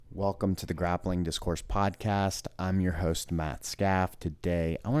Welcome to the Grappling Discourse Podcast. I'm your host, Matt Scaff.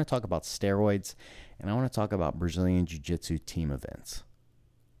 Today, I want to talk about steroids, and I want to talk about Brazilian Jiu-Jitsu team events.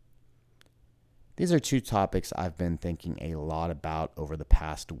 These are two topics I've been thinking a lot about over the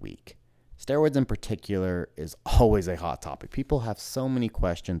past week. Steroids in particular is always a hot topic. People have so many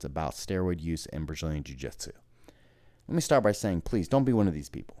questions about steroid use in Brazilian Jiu-Jitsu. Let me start by saying, please don't be one of these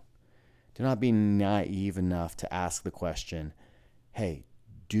people. Do not be naive enough to ask the question, hey,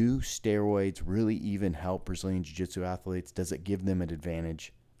 do steroids really even help Brazilian Jiu-Jitsu athletes? Does it give them an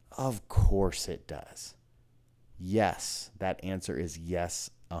advantage? Of course it does. Yes, that answer is yes,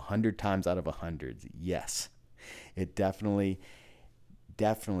 100 times out of 100. Yes, it definitely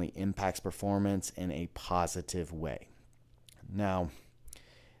impacts performance in a positive way. Now,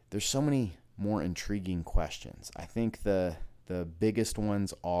 there's so many more intriguing questions. I think the biggest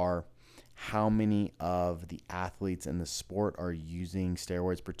ones are, how many of the athletes in the sport are using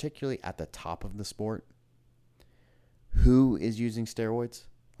steroids, particularly at the top of the sport? Who is using steroids?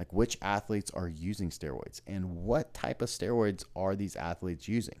 Like, which athletes are using steroids? And what type of steroids are these athletes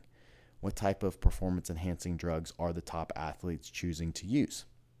using? What type of performance-enhancing drugs are the top athletes choosing to use?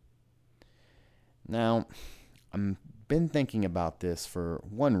 Now, I've been thinking about this for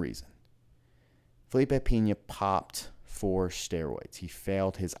one reason. Felipe Pena popped for steroids. He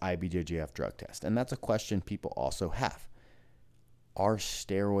failed his IBJJF drug test. And that's a question people also have. Are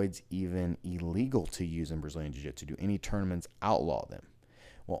steroids even illegal to use in Brazilian Jiu-Jitsu? Do any tournaments outlaw them?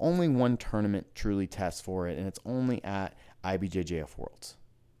 Well, only one tournament truly tests for it, and it's only at IBJJF Worlds.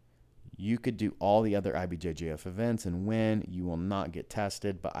 You could do all the other IBJJF events and win. You will not get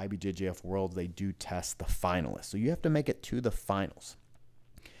tested, but IBJJF Worlds, they do test the finalists. So you have to make it to the finals.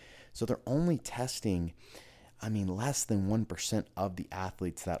 So they're only testing less than 1% of the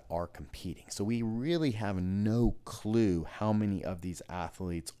athletes that are competing. So we really have no clue how many of these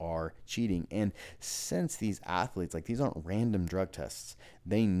athletes are cheating. And since these athletes, these aren't random drug tests,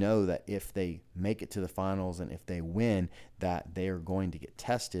 they know that if they make it to the finals and if they win, that they are going to get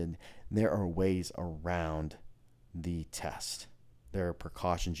tested. There are ways around the test. There are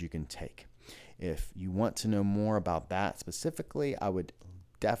precautions you can take. If you want to know more about that specifically, I would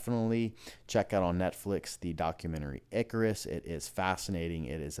definitely check out on Netflix the documentary Icarus. It is fascinating.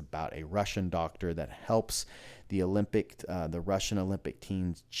 It is about a Russian doctor that helps the Russian Olympic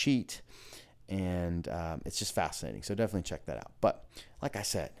teams cheat, and it's just fascinating. So definitely check that out. But like I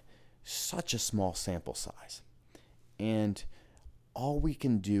said, such a small sample size, and all we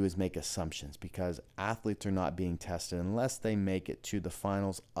can do is make assumptions because athletes are not being tested unless they make it to the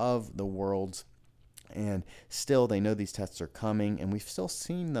finals of the Worlds. And still, they know these tests are coming. And we've still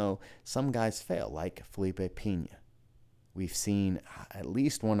seen, though, some guys fail, like Felipe Pena. We've seen at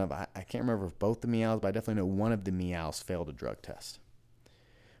least one of, I can't remember if both the Meows, but I definitely know one of the Meows failed a drug test.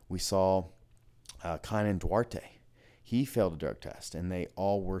 We saw Kainan Duarte. He failed a drug test, and they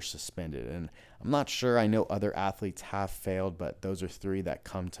all were suspended. And I'm not sure. I know other athletes have failed, but those are three that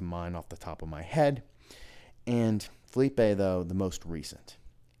come to mind off the top of my head. And Felipe, though, the most recent.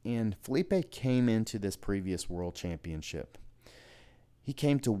 And Felipe came into this previous world championship. He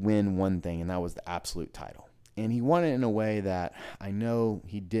came to win one thing, and that was the absolute title. And he won it in a way that I know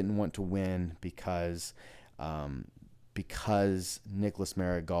he didn't want to win because Nicholas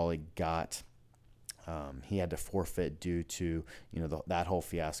Marigali he had to forfeit due to that whole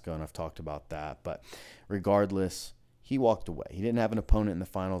fiasco, and I've talked about that. But regardless, he walked away. He didn't have an opponent in the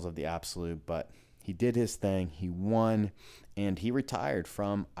finals of the absolute, but he did his thing. He won, and he retired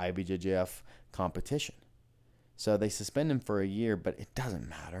from IBJJF competition. So they suspend him for a year, but it doesn't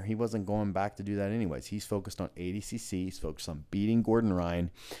matter. He wasn't going back to do that anyways. He's focused on ADCC. He's focused on beating Gordon Ryan,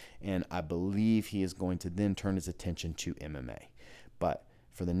 and I believe he is going to then turn his attention to MMA. But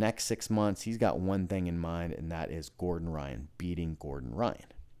for the next 6 months, he's got one thing in mind, and that is Gordon Ryan, beating Gordon Ryan.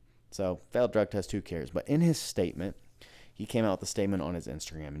 So failed drug test, who cares? But in his statement, he came out with a statement on his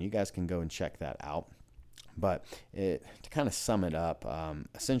Instagram, and you guys can go and check that out. But to kind of sum it up,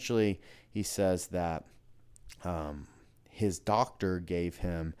 essentially he says that his doctor gave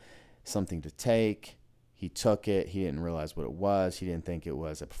him something to take. He took it. He didn't realize what it was. He didn't think it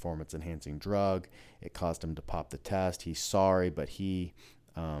was a performance-enhancing drug. It caused him to pop the test. He's sorry, but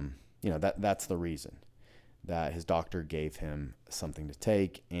that's the reason, that his doctor gave him something to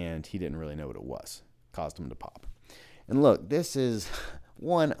take, and he didn't really know what it was. Caused him to pop. And look, this is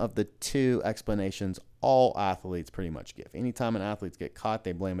one of the two explanations all athletes pretty much give. Anytime an athlete gets caught,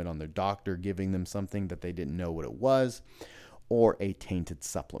 they blame it on their doctor giving them something that they didn't know what it was, or a tainted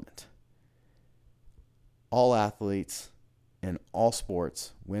supplement. All athletes in all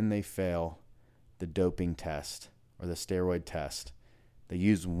sports, when they fail the doping test or the steroid test, They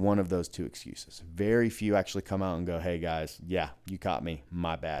use one of those two excuses. Very few actually come out and go, hey guys, yeah, you caught me,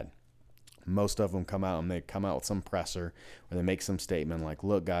 my bad. Most of them come out and they come out with some presser or they make some statement like,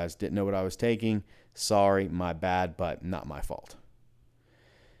 look guys, didn't know what I was taking. Sorry, my bad, but not my fault.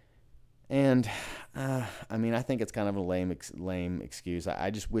 And I think it's kind of a lame excuse. I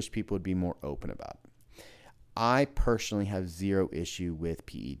just wish people would be more open about it. I personally have zero issue with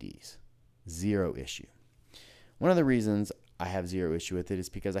PEDs. Zero issue. One of the reasons I have zero issue with it is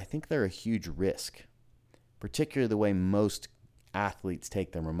because I think they're a huge risk, particularly the way most athletes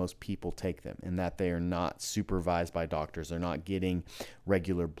take them or most people take them, in that they are not supervised by doctors. They're not getting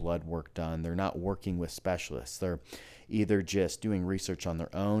regular blood work done. They're not working with specialists. They're either just doing research on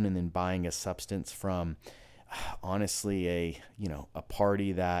their own and then buying a substance from, honestly, a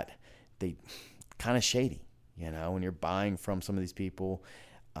party that they kind of shady. When you're buying from some of these people,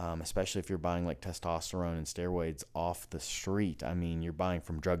 especially if you're buying like testosterone and steroids off the street, you're buying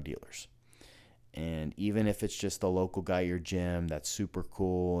from drug dealers. And even if it's just the local guy at your gym that's super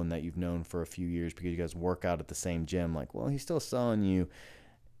cool and that you've known for a few years because you guys work out at the same gym, he's still selling you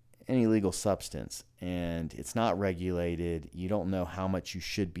an illegal substance and it's not regulated. You don't know how much you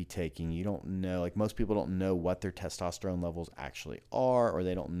should be taking. You don't know, most people don't know what their testosterone levels actually are, or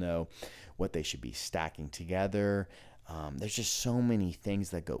they don't know what they should be stacking together. There's just so many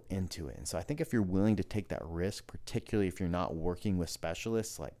things that go into it. And so I think if you're willing to take that risk, particularly if you're not working with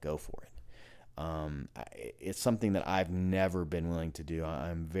specialists, go for it. It's something that I've never been willing to do.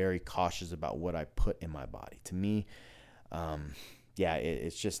 I'm very cautious about what I put in my body. To me,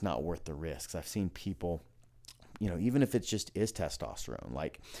 it's just not worth the risks. I've seen people, even if it just is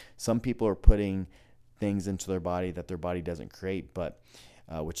testosterone, some people are putting things into their body that their body doesn't create, but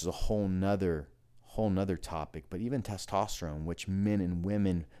which is a whole nother topic. But even testosterone, which men and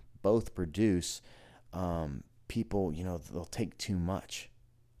women both produce, people, they'll take too much.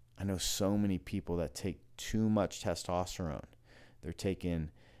 I know so many people that take too much testosterone. They're taking,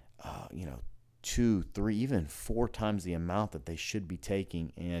 2, 3, even 4 times the amount that they should be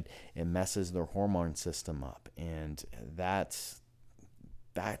taking, and it messes their hormone system up. And that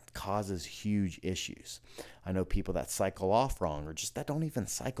causes huge issues. I know people that cycle off wrong or just that don't even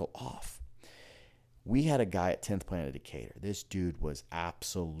cycle off. We had a guy at 10th Planet Decatur. This dude was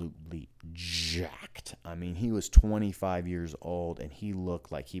absolutely jacked. He was 25 years old, and he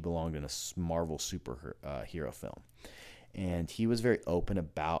looked like he belonged in a Marvel superhero film. And he was very open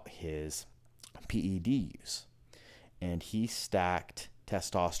about his PED use. And he stacked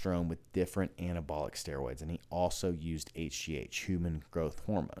testosterone with different anabolic steroids, and he also used HGH, human growth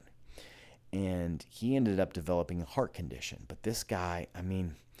hormone. And he ended up developing a heart condition. But this guy,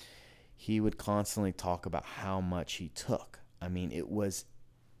 he would constantly talk about how much he took. It was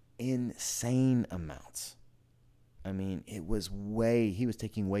insane amounts. He was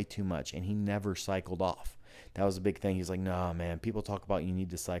taking way too much, and he never cycled off. That was a big thing. He's like, nah, man, people talk about you need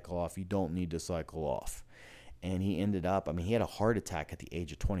to cycle off. You don't need to cycle off. And he ended up, he had a heart attack at the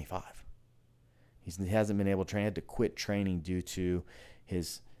age of 25. He hasn't been able to train. He had to quit training due to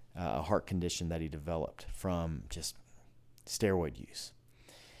his heart condition that he developed from just steroid use.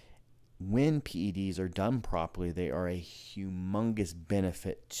 When PEDs are done properly, they are a humongous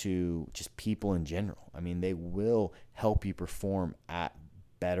benefit to just people in general. They will help you perform at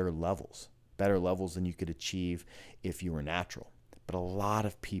better levels than you could achieve if you were natural. But a lot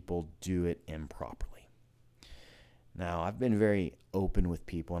of people do it improperly. Now, I've been very open with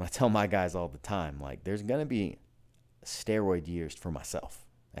people, and I tell my guys all the time, there's going to be steroid years for myself.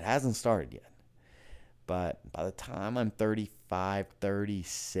 It hasn't started yet. But by the time I'm 35,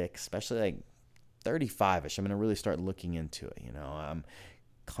 36, especially 35-ish, I'm going to really start looking into it. I'm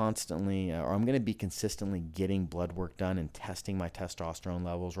going to be consistently getting blood work done and testing my testosterone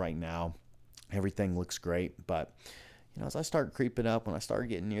levels. Right now, everything looks great. But, as I start creeping up, when I start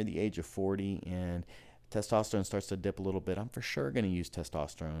getting near the age of 40 and testosterone starts to dip a little bit, I'm for sure going to use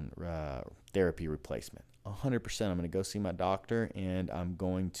testosterone therapy replacement. 100%. I'm going to go see my doctor, and I'm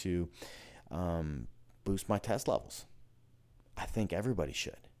going to boost my test levels. I think everybody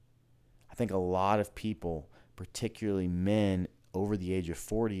should. I think a lot of people, particularly men over the age of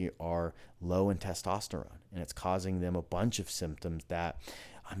 40, are low in testosterone, and it's causing them a bunch of symptoms that,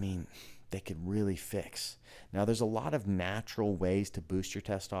 they could really fix. Now, there's a lot of natural ways to boost your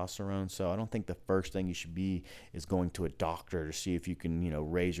testosterone, so I don't think the first thing you should be is going to a doctor to see if you can,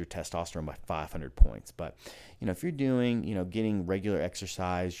 raise your testosterone by 500 points. But, if you're doing, getting regular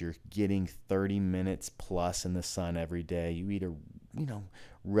exercise, you're getting 30 minutes plus in the sun every day, you eat a,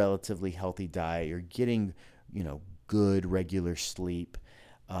 relatively healthy diet, you're getting, good regular sleep,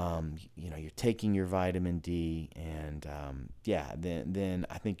 You're taking your vitamin D, and then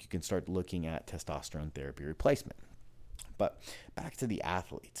I think you can start looking at testosterone therapy replacement. But back to the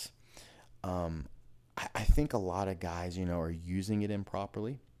athletes. I think a lot of guys, are using it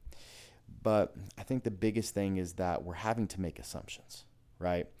improperly. But I think the biggest thing is that we're having to make assumptions,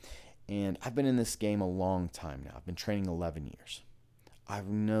 right? And I've been in this game a long time now. I've been training 11 years. I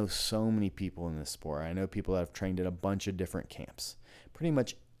know so many people in this sport. I know people that have trained at a bunch of different camps. Pretty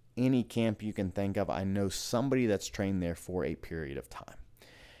much any camp you can think of, I know somebody that's trained there for a period of time.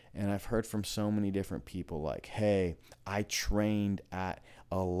 And I've heard from so many different people like, hey, I trained at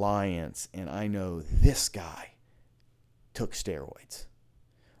Alliance and I know this guy took steroids.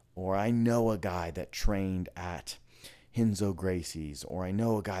 Or I know a guy that trained at Renzo Gracie's, or I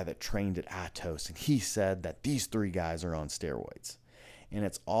know a guy that trained at Atos, and he said that these 3 guys are on steroids. And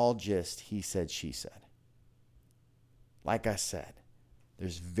it's all just he said, she said. Like I said,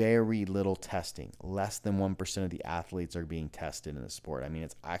 there's very little testing. Less than 1% of the athletes are being tested in the sport. I mean,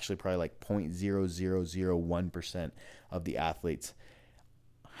 it's actually probably like 0.0001% of the athletes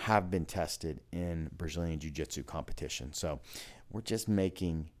have been tested in Brazilian Jiu-Jitsu competition. So we're just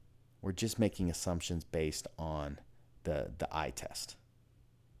making assumptions based on the eye test.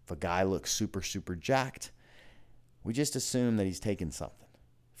 If a guy looks super, super jacked, we just assume that he's taking something.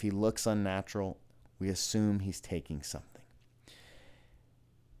 If he looks unnatural, we assume he's taking something.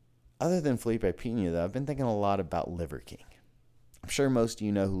 Other than Felipe Pena, though, I've been thinking a lot about Liver King. I'm sure most of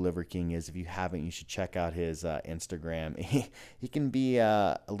you know who Liver King is. If you haven't, you should check out his Instagram. He can be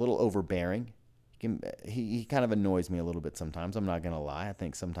a little overbearing. He kind of annoys me a little bit sometimes. I'm not going to lie. I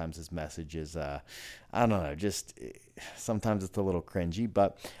think sometimes his message is, I don't know, just sometimes it's a little cringy,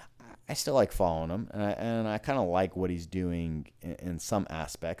 but I still like following him, and I kind of like what he's doing in some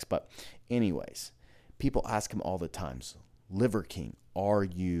aspects. But anyways, people ask him all the times, Liver King, are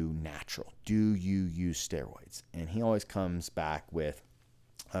you natural? Do you use steroids? And he always comes back with,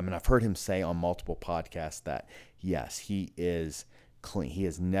 and I've heard him say on multiple podcasts that, yes, he is clean. He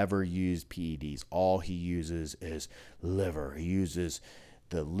has never used PEDs. All he uses is liver. He uses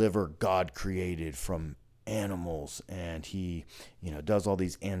the liver God created from animals, and he, does all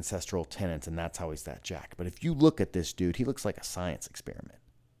these ancestral tenets, and that's how he's that jacked. But if you look at this dude, he looks like a science experiment.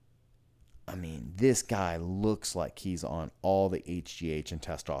 I mean, this guy looks like he's on all the HGH and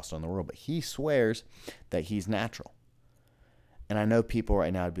testosterone in the world, but he swears that he's natural. And I know people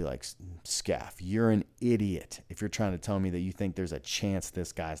right now would be like, Scaff, you're an idiot if you're trying to tell me that you think there's a chance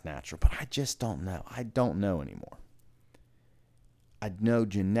this guy's natural. But I just don't know. I don't know anymore. I know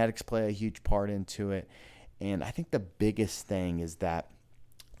genetics play a huge part into it. And I think the biggest thing is that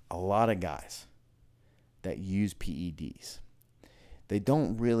a lot of guys that use PEDs, they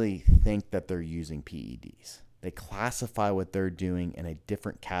don't really think that they're using PEDs. They classify what they're doing in a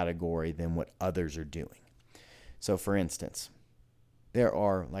different category than what others are doing. So for instance, there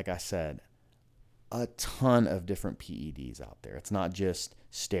are, like I said, a ton of different PEDs out there. It's not just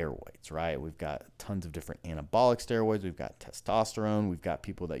steroids, right? We've got tons of different anabolic steroids. We've got testosterone. We've got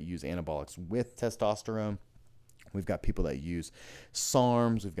people that use anabolics with testosterone. We've got people that use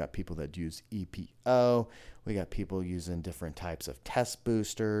SARMs. We've got people that use EPO. We got people using different types of test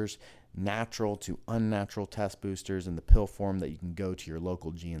boosters, natural to unnatural test boosters in the pill form that you can go to your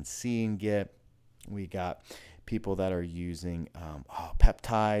local GNC and get. We got people that are using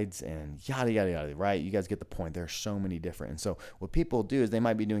peptides and yada, yada, yada, right? You guys get the point. There are so many different. And so what people do is they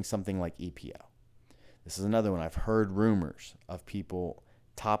might be doing something like EPO. This is another one. I've heard rumors of people,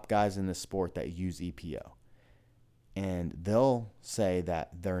 top guys in this sport that use EPO. And they'll say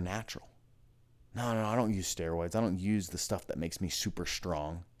that they're natural. No, I don't use steroids. I don't use the stuff that makes me super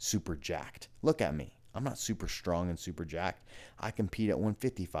strong, super jacked. Look at me. I'm not super strong and super jacked. I compete at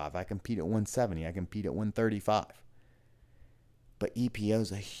 155. I compete at 170. I compete at 135. But EPO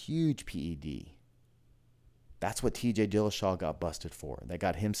is a huge PED. That's what TJ Dillashaw got busted for. They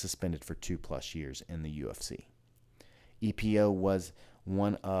got him suspended for 2+ years in the UFC. EPO was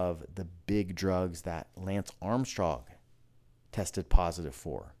one of the big drugs that Lance Armstrong tested positive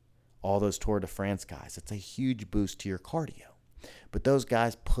for. All those Tour de France guys. It's a huge boost to your cardio. But those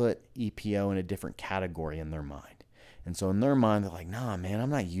guys put EPO in a different category in their mind. And so in their mind, they're like, nah, man, I'm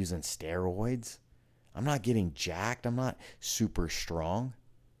not using steroids. I'm not getting jacked. I'm not super strong.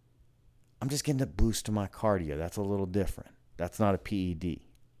 I'm just getting a boost to my cardio. That's a little different. That's not a PED.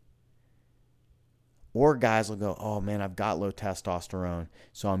 Or guys will go, oh, man, I've got low testosterone,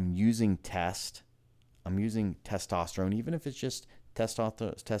 so I'm using testosterone, even if it's just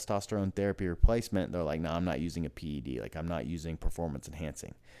testosterone therapy replacement. They're like, no, I'm not using a PED. Like, I'm not using performance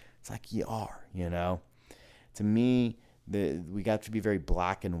enhancing. It's like, you are, To me, We got to be very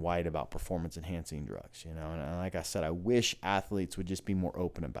black and white about performance enhancing drugs, you know. And like I said, I wish athletes would just be more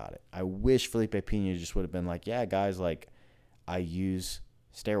open about it. I wish Felipe Pena just would have been like, yeah, guys, like, I use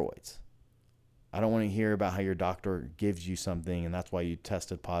steroids. I don't want to hear about how your doctor gives you something and that's why you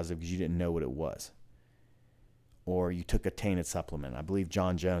tested positive because you didn't know what it was. Or you took a tainted supplement. I believe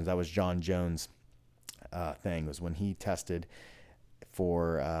John Jones, that was John Jones' thing, was when he tested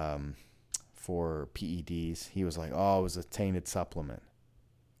for PEDs, he was like, oh, it was a tainted supplement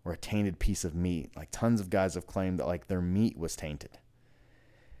or a tainted piece of meat. Like tons of guys have claimed that like their meat was tainted.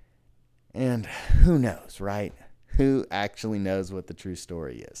 And who knows, right? Who actually knows what the true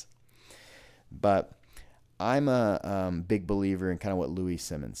story is? But I'm a big believer in kind of what Louis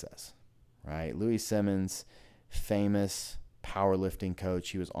Simmons says, right? Louis Simmons, famous powerlifting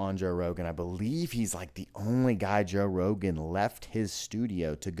coach. He was on Joe Rogan. I believe he's like the only guy Joe Rogan left his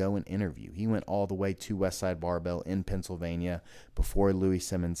studio to go and interview. He went all the way to Westside Barbell in Pennsylvania before Louis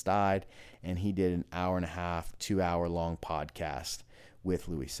Simmons died, and he did an 1.5-hour, 2-hour long podcast with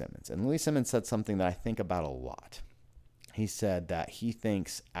Louis Simmons. And Louis Simmons said something that I think about a lot. He said that he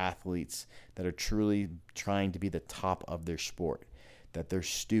thinks athletes that are truly trying to be the top of their sport, that they're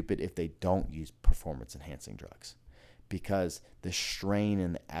stupid if they don't use performance-enhancing drugs, because the strain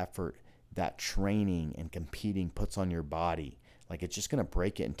and the effort that training and competing puts on your body, like it's just going to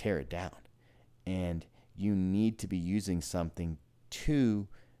break it and tear it down. And you need to be using something to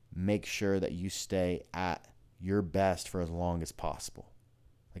make sure that you stay at your best for as long as possible.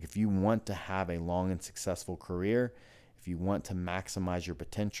 Like if you want to have a long and successful career, if you want to maximize your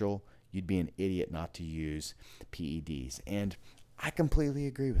potential, you'd be an idiot not to use PEDs. And I completely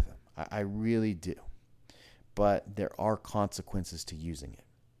agree with him. I really do. But there are consequences to using it.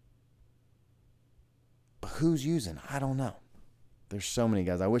 But who's using? I don't know. There's so many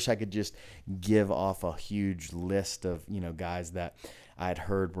guys. I wish I could just give off a huge list of, guys that I'd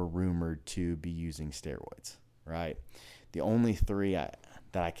heard were rumored to be using steroids, right? The only three that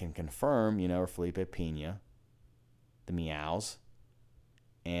I can confirm, are Felipe Pena, the Meows,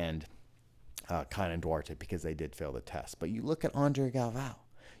 and Kaynan Duarte, because they did fail the test. But you look at Andre Galvao,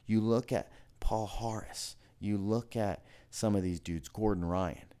 you look at Paul Harris, you look at some of these dudes, Gordon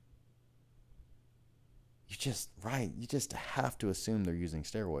Ryan. You just have to assume they're using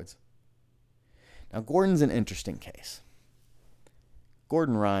steroids. Now, Gordon's an interesting case.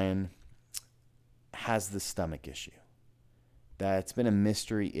 Gordon Ryan has the stomach issue. That's been a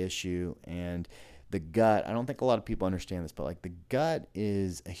mystery issue, and the gut, I don't think a lot of people understand this, but like the gut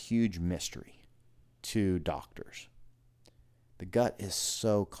is a huge mystery to doctors. The gut is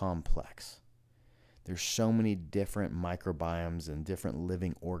so complex. There's so many different microbiomes and different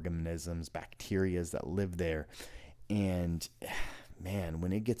living organisms, bacteria that live there. And man,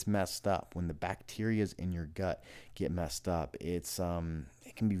 when it gets messed up, when the bacteria in your gut get messed up, it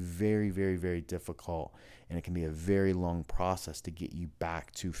can be very, very, very difficult, and it can be a very long process to get you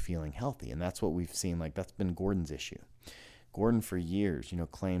back to feeling healthy. And that's what we've seen. Like that's been Gordon's issue. Gordon for years,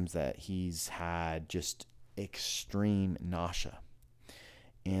 claims that he's had just extreme nausea.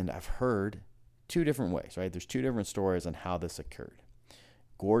 And I've heard two different ways, right? There's two different stories on how this occurred.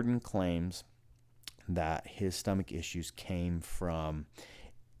 Gordon claims that his stomach issues came from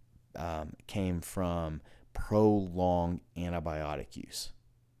prolonged antibiotic use.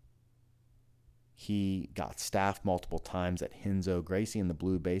 He got staffed multiple times at Henzo Gracie in the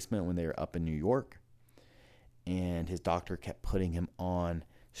Blue Basement when they were up in New York, and his doctor kept putting him on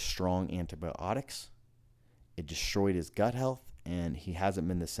strong antibiotics. It destroyed his gut health, and he hasn't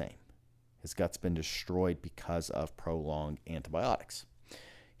been the same. His gut's been destroyed because of prolonged antibiotics.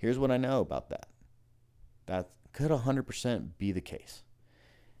 Here's what I know about that. That could 100% be the case.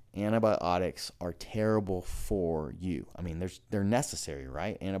 Antibiotics are terrible for you. I mean, they're necessary,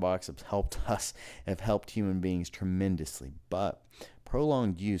 right? Antibiotics have helped human beings tremendously. But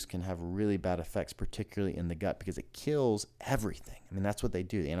prolonged use can have really bad effects, particularly in the gut, because it kills everything. I mean, that's what they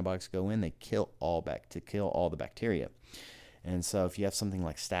do. The antibiotics go in, they kill all the bacteria. And so if you have something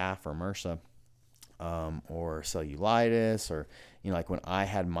like staph or MRSA, or cellulitis, or like when I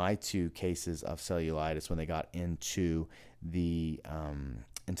had my 2 cases of cellulitis when they got into the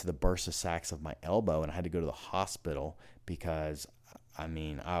bursa sacs of my elbow, and I had to go to the hospital because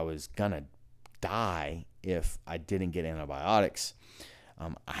I was gonna die if I didn't get antibiotics.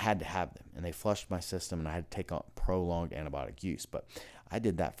 I had to have them, and they flushed my system, and I had to take on prolonged antibiotic use. But I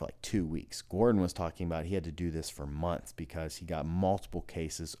did that for like 2 weeks. Gordon was talking about he had to do this for months because he got multiple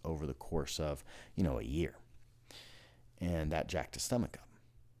cases over the course of, a year. And that jacked his stomach up.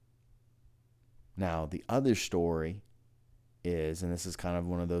 Now, the other story is, and this is kind of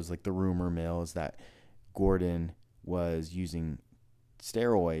one of those like the rumor mill, is that Gordon was using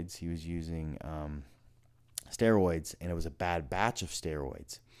steroids. He was using steroids, and it was a bad batch of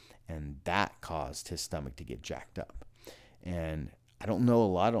steroids, and that caused his stomach to get jacked up. And I don't know a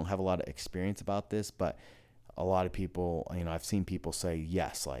lot. I don't have a lot of experience about this, but a lot of people, I've seen people say,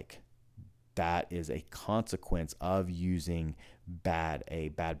 yes, like that is a consequence of using a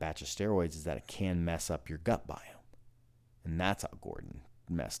bad batch of steroids, is that it can mess up your gut biome. And that's how Gordon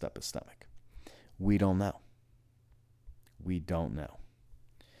messed up his stomach. We don't know.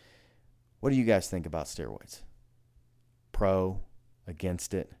 What do you guys think about steroids? Pro,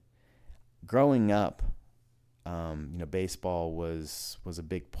 against it? Growing up, baseball was a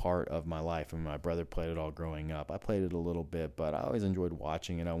big part of my life. My brother played it all growing up. I played it a little bit, but I always enjoyed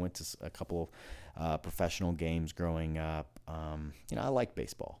watching it. I went to a couple of professional games growing up. I like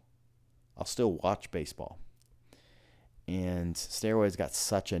baseball. I'll still watch baseball. And steroids got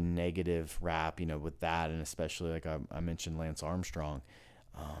such a negative rap, with that, and especially like I mentioned Lance Armstrong,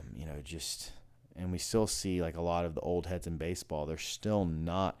 and we still see like a lot of the old heads in baseball. They're still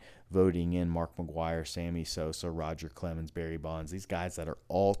not voting in Mark McGwire, Sammy Sosa, Roger Clemens, Barry Bonds, these guys that are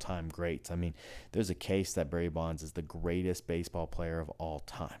all-time greats. There's a case that Barry Bonds is the greatest baseball player of all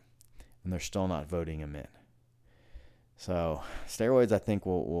time, and they're still not voting him in. So steroids, I think,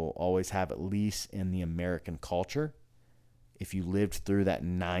 will always have, at least in the American culture, if you lived through that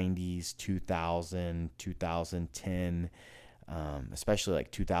 90s, 2000, 2010, especially like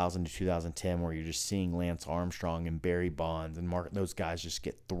 2000 to 2010, where you're just seeing Lance Armstrong and Barry Bonds and those guys just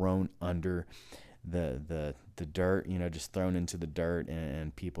get thrown under the dirt, just thrown into the dirt,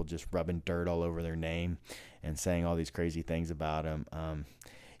 and people just rubbing dirt all over their name and saying all these crazy things about them.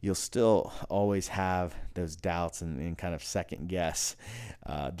 You'll still always have those doubts and kind of second guess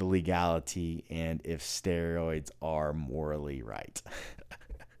the legality and if steroids are morally right.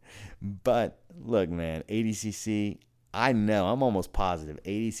 But look, man, ADCC, I know, I'm almost positive,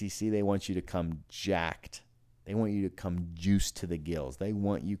 ADCC, they want you to come jacked. They want you to come juiced to the gills. They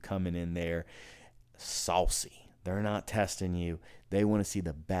want you coming in there saucy. They're not testing you. They want to see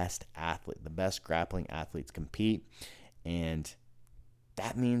the best athlete, the best grappling athletes compete. And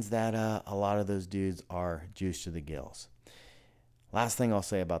that means that a lot of those dudes are juiced to the gills. Last thing I'll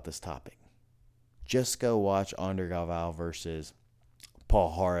say about this topic. Just go watch Andre Galvao versus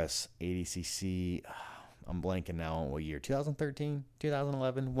Paul Harris, ADCC. I'm blanking now on what year. 2013,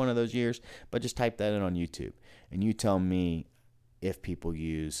 2011, one of those years. But just type that in on YouTube. And you tell me if people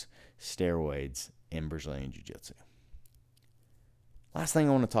use steroids in Brazilian Jiu-Jitsu. Last thing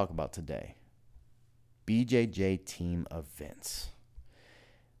I want to talk about today. BJJ team events.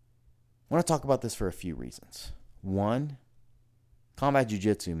 I want to talk about this for a few reasons. One, combat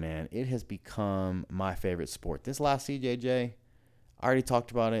jiu-jitsu, man, it has become my favorite sport. This last CJJ, I already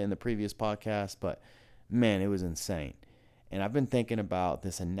talked about it in the previous podcast, but man, it was insane. And I've been thinking about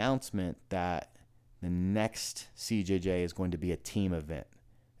this announcement that the next CJJ is going to be a team event.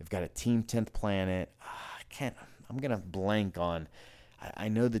 They've got a Team 10th Planet. I'm going to blank on. I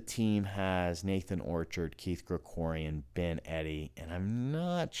know the team has Nathan Orchard, Keith Krikorian, Ben Eddy, and I'm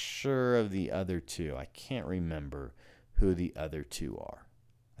not sure of the other two. I can't remember who the other two are.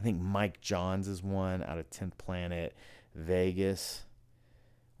 I think Mike Johns is one out of 10th Planet, Vegas,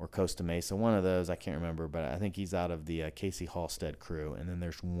 or Costa Mesa. One of those, I can't remember, but I think he's out of the Casey Halstead crew, and then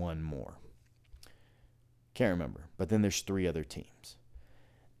there's one more. Can't remember, but then there's 3 other teams.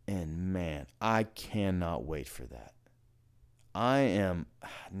 And man, I cannot wait for that.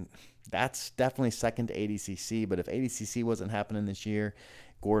 That's definitely second to ADCC, but if ADCC wasn't happening this year,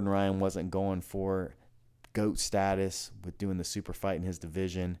 Gordon Ryan wasn't going for GOAT status with doing the super fight in his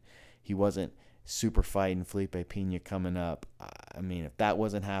division, he wasn't super fighting Felipe Pena coming up. If that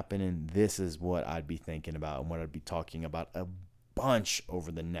wasn't happening, this is what I'd be thinking about and what I'd be talking about a bunch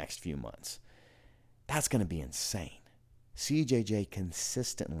over the next few months. That's going to be insane. CJJ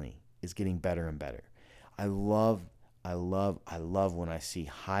consistently is getting better and better. I love when I see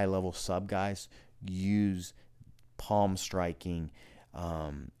high-level sub guys use palm striking,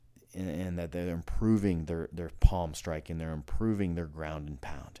 and that they're improving their palm striking, they're improving their ground and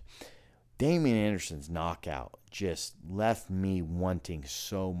pound. Damian Anderson's knockout just left me wanting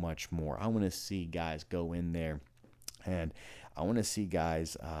so much more. I want to see guys go in there, and I want to see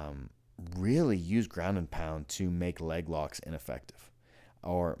guys really use ground and pound to make leg locks ineffective,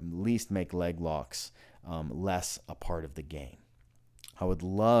 or at least make leg locks less a part of the game. I would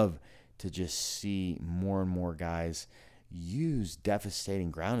love to just see more and more guys use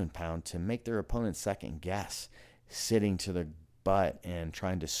devastating ground and pound to make their opponent second guess, sitting to their butt and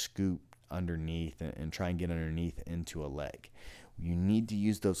trying to scoop underneath and try and get underneath into a leg. You need to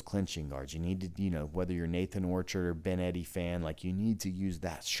use those clinching guards. You need to, whether you're Nathan Orchard or Ben Eddy fan, like you need to use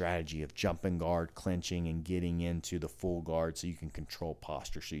that strategy of jumping guard, clinching, and getting into the full guard so you can control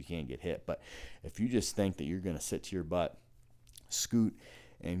posture so you can't get hit. But if you just think that you're going to sit to your butt, scoot,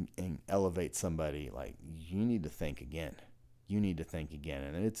 and elevate somebody, like you need to think again.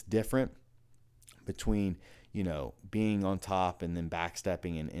 And it's different between, being on top and then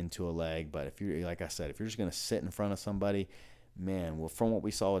backstepping and into a leg. But if you're, like I said, if you're just going to sit in front of somebody, man, well, from what we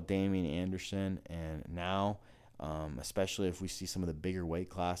saw with Damian Anderson and now, especially if we see some of the bigger weight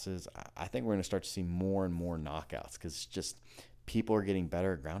classes, I think we're going to start to see more and more knockouts because it's just people are getting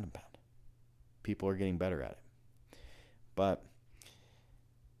better at ground and pound. People are getting better at it. But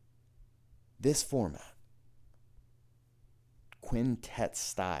this format, quintet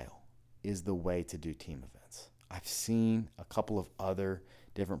style, is the way to do team events. I've seen a couple of other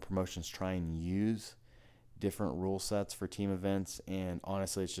different promotions try and use different rule sets for team events, and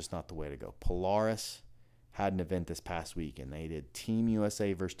honestly, it's just not the way to go. Polaris had an event this past week, and they did Team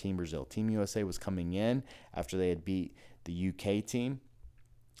USA versus Team Brazil. Team USA was coming in after they had beat the UK team,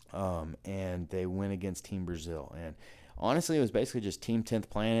 and they went against Team Brazil. And honestly, it was basically just Team 10th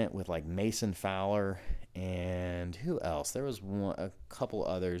Planet with like Mason Fowler and who else? There was a couple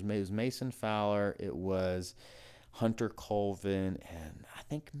others. It was Mason Fowler. It was Hunter Colvin, and I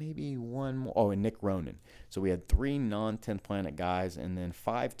think maybe one more. Oh, and Nick Ronan. So we had 3 non-10th Planet guys and then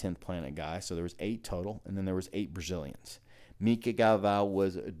 5 10th Planet guys. So there was 8 total, and then there was 8 Brazilians. Mika Galvão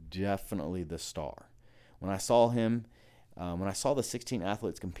was definitely the star. When I saw him, when I saw the 16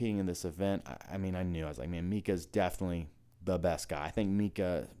 athletes competing in this event, I knew. I was like, man, Mika's definitely the best guy. I think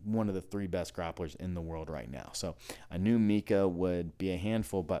Mika, one of the 3 best grapplers in the world right now. So I knew Mika would be a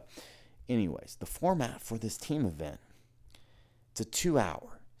handful, but anyways, the format for this team event, it's a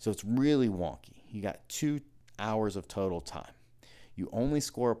 2-hour, so it's really wonky. You got 2 hours of total time. You only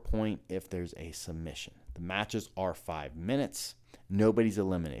score a point if there's a submission. The matches are 5 minutes. Nobody's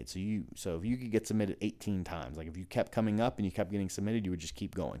eliminated. So if you could get submitted 18 times, like if you kept coming up and you kept getting submitted, you would just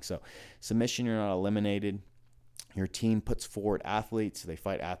keep going. So submission, you're not eliminated. Your team puts forward athletes. They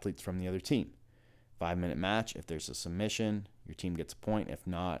fight athletes from the other team. 5-minute match. If there's a submission, your team gets a point. If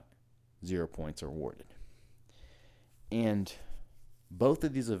not, 0 points are awarded. And both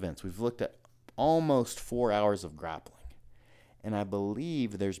of these events, we've looked at almost 4 hours of grappling. And I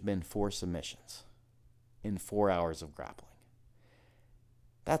believe there's been 4 submissions in 4 hours of grappling.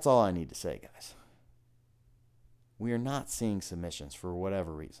 That's all I need to say, guys. We are not seeing submissions for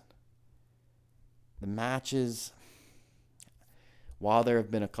whatever reason. The matches, while there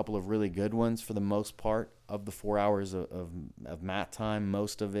have been a couple of really good ones for the most part of the 4 hours of mat time,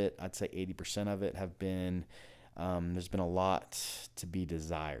 most of it, I'd say 80% of it have been, there's been a lot to be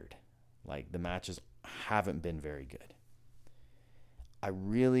desired. Like the matches haven't been very good. I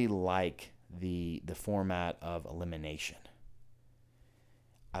really like the format of elimination.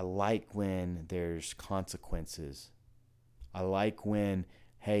 I like when there's consequences. I like when,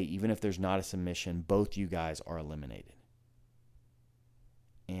 hey, even if there's not a submission, both you guys are eliminated.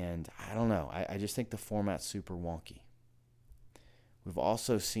 And I don't know. I just think the format's super wonky. We've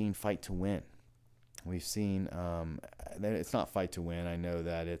also seen fight to win. We've seen, it's not fight to win. I know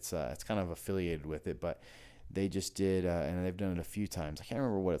that it's kind of affiliated with it, but they just did, and they've done it a few times. I can't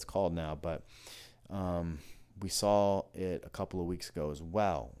remember what it's called now, but we saw it a couple of weeks ago as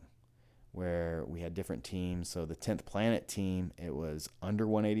well, where we had different teams. So the 10th Planet team, it was under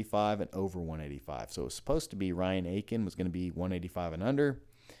 185 and over 185. So it was supposed to be Ryan Aiken was going to be 185 and under.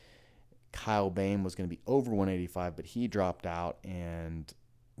 Kyle Bain was going to be over 185, but he dropped out. And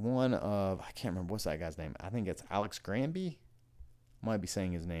I can't remember, what's that guy's name? I think it's Alex Granby. Might be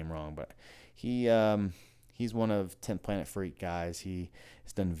saying his name wrong, but he's one of 10th Planet Freak guys. He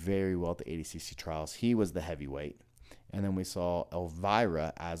has done very well at the ADCC trials. He was the heavyweight. And then we saw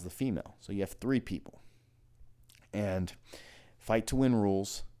Elvira as the female. So you have 3 people. And fight to win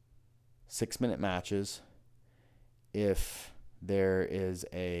rules, 6-minute matches. If there is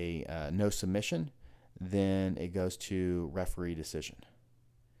a no submission, then it goes to referee decision.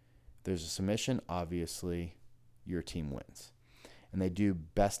 If there's a submission, obviously your team wins. And they do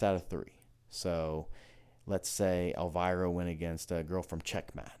best out of 3. So let's say Elvira went against a girl from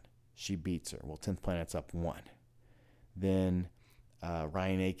Checkmat. She beats her. Well, 10th Planet's up 1. Then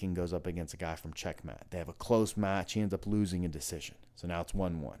Ryan Aiken goes up against a guy from Checkmat. They have a close match. He ends up losing a decision. So now it's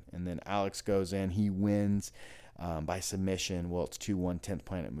 1-1. And then Alex goes in. He wins by submission. Well, it's 2-1. 10th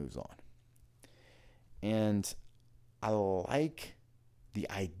Planet moves on. And I like the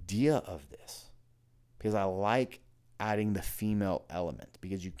idea of this because I like adding the female element,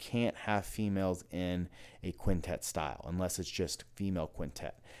 because you can't have females in a quintet style unless it's just female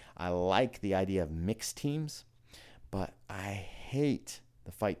quintet. I like the idea of mixed teams, but I hate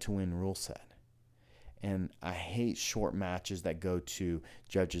the fight to win rule set. And I hate short matches that go to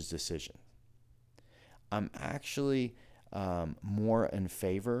judges' decision. I'm actually more in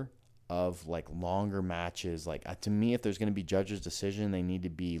favor of like longer matches. Like to me, if there's going to be judges' decision, they need to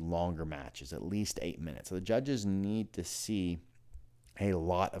be longer matches, at least 8 minutes. So the judges need to see a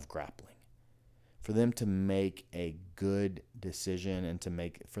lot of grappling for them to make a good decision, and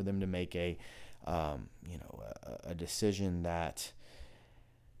for them to make a decision that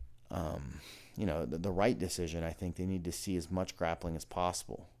the right decision. I think they need to see as much grappling as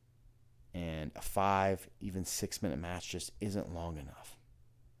possible. And a 5, even 6 minute match just isn't long enough.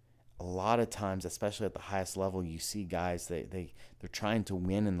 A lot of times, especially at the highest level, you see guys, they're trying to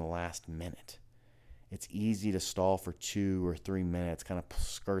win in the last minute. It's easy to stall for 2 or 3 minutes, kind of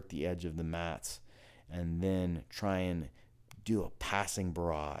skirt the edge of the mats, and then try and do a passing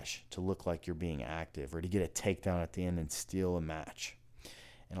barrage to look like you're being active, or to get a takedown at the end and steal a match.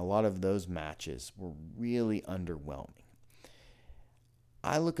 And a lot of those matches were really underwhelming.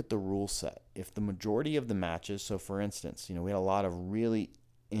 I look at the rule set. If the majority of the matches, so for instance, we had a lot of really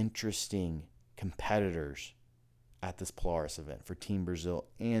interesting competitors at this Polaris event for Team Brazil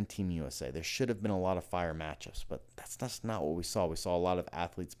and Team USA. There should have been a lot of fire matchups, but that's not what we saw. We saw a lot of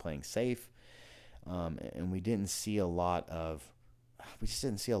athletes playing safe, and we just didn't see a lot of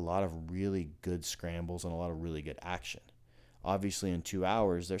really good scrambles and a lot of really good action. Obviously, in 2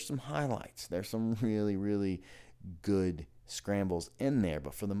 hours, there's some highlights. There's some really, really good scrambles in there,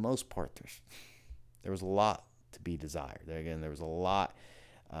 but for the most part, there was a lot to be desired. There was a lot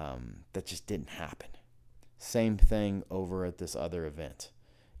that just didn't happen. Same thing over at this other event.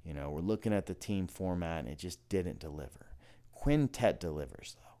 We're looking at the team format, and it just didn't deliver. Quintet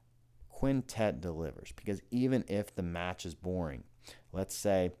delivers, though. Quintet delivers, because even if the match is boring, let's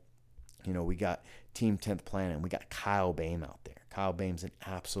say, we got Team 10th Planet, and we got Kyle Baim out there. Kyle Baim's an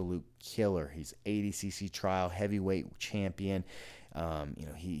absolute killer. He's 80cc trial heavyweight champion.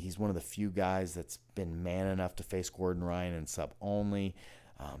 He's one of the few guys that's been man enough to face Gordon Ryan in sub only.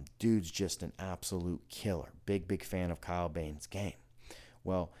 Dude's just an absolute killer. Big fan of Kyle Baim's game.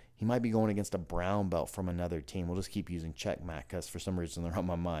 Well, he might be going against a brown belt from another team. We'll just keep using Checkmat because for some reason they're on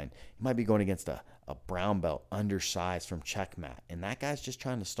my mind. He might be going against a brown belt undersized from Checkmat. And that guy's just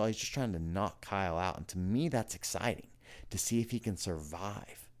trying to stall. He's just trying to knock Kyle out. And to me, that's exciting to see if he can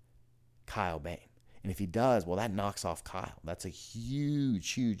survive Kyle Baim. And if he does, well, that knocks off Kyle. That's a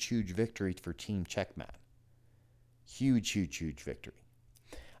huge victory for Team Checkmat. Huge victory.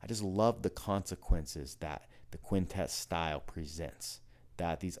 I just love the consequences that the quintet style presents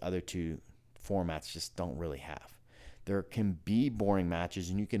that these other two formats just don't really have. There can be boring matches,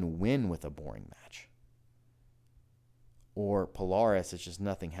 and you can win with a boring match. Or Polaris, it's just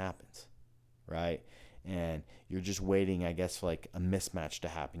nothing happens, right? And you're just waiting, I guess, for like a mismatch to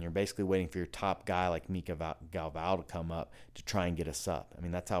happen. You're basically waiting for your top guy like Mika Galvão to come up to try and get a sub. I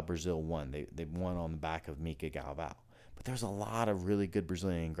mean, that's how Brazil won. They won on the back of Mika Galvão. But there's a lot of really good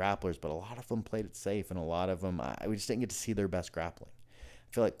Brazilian grapplers, but a lot of them played it safe, and a lot of them, we just didn't get to see their best grappling.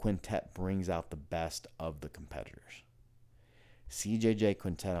 I feel like Quintet brings out the best of the competitors. CJJ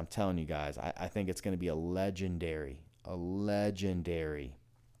Quintet, I'm telling you guys, I think it's going to be a legendary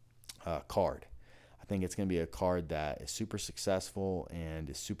card. I think it's going to be a card that is super successful and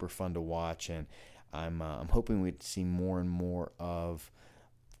is super fun to watch, and I'm hoping we see more and more of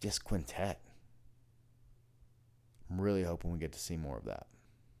just Quintet. I'm really hoping we get to see more of that.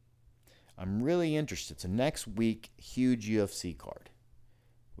 I'm really interested. So next week, huge UFC card.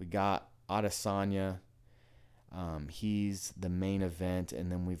 We got Adesanya. He's the main event, and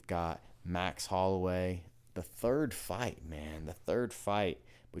then we've got Max Holloway. The third fight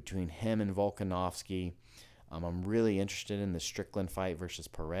between him and Volkanovski. I'm really interested in the Strickland fight versus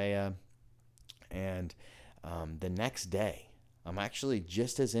Pereira. And the next day, I'm actually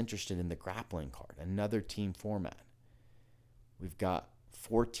just as interested in the grappling card, another team format. We've got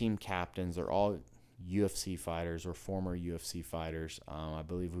 4 team captains. They're all UFC fighters or former UFC fighters. I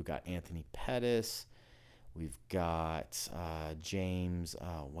believe we've got Anthony Pettis. We've got James,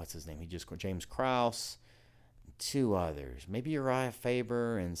 what's his name? James Krause. 2 others, maybe Uriah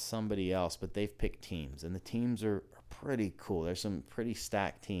Faber and somebody else, but they've picked teams, and the teams are pretty cool. There's some pretty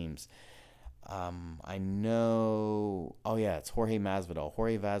stacked teams. I know, it's Jorge Masvidal.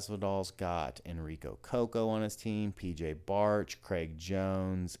 Jorge Masvidal's got Enrico Coco on his team, PJ Barch, Craig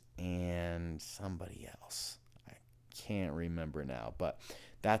Jones, and somebody else. I can't remember now, but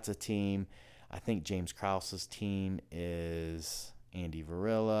that's a team. I think James Krause's team is Andy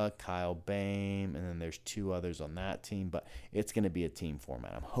Varilla, Kyle Bame, and then there's 2 others on that team, but it's going to be a team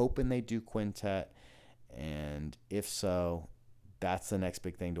format. I'm hoping they do quintet, and if so, that's the next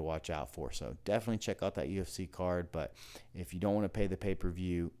big thing to watch out for. So definitely check out that UFC card, but if you don't want to pay the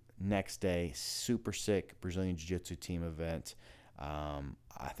pay-per-view, next day, super sick Brazilian Jiu-Jitsu team event.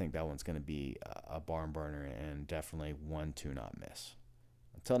 I think that one's going to be a barn burner and definitely one to not miss.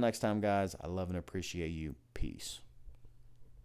 Until next time, guys, I love and appreciate you. Peace.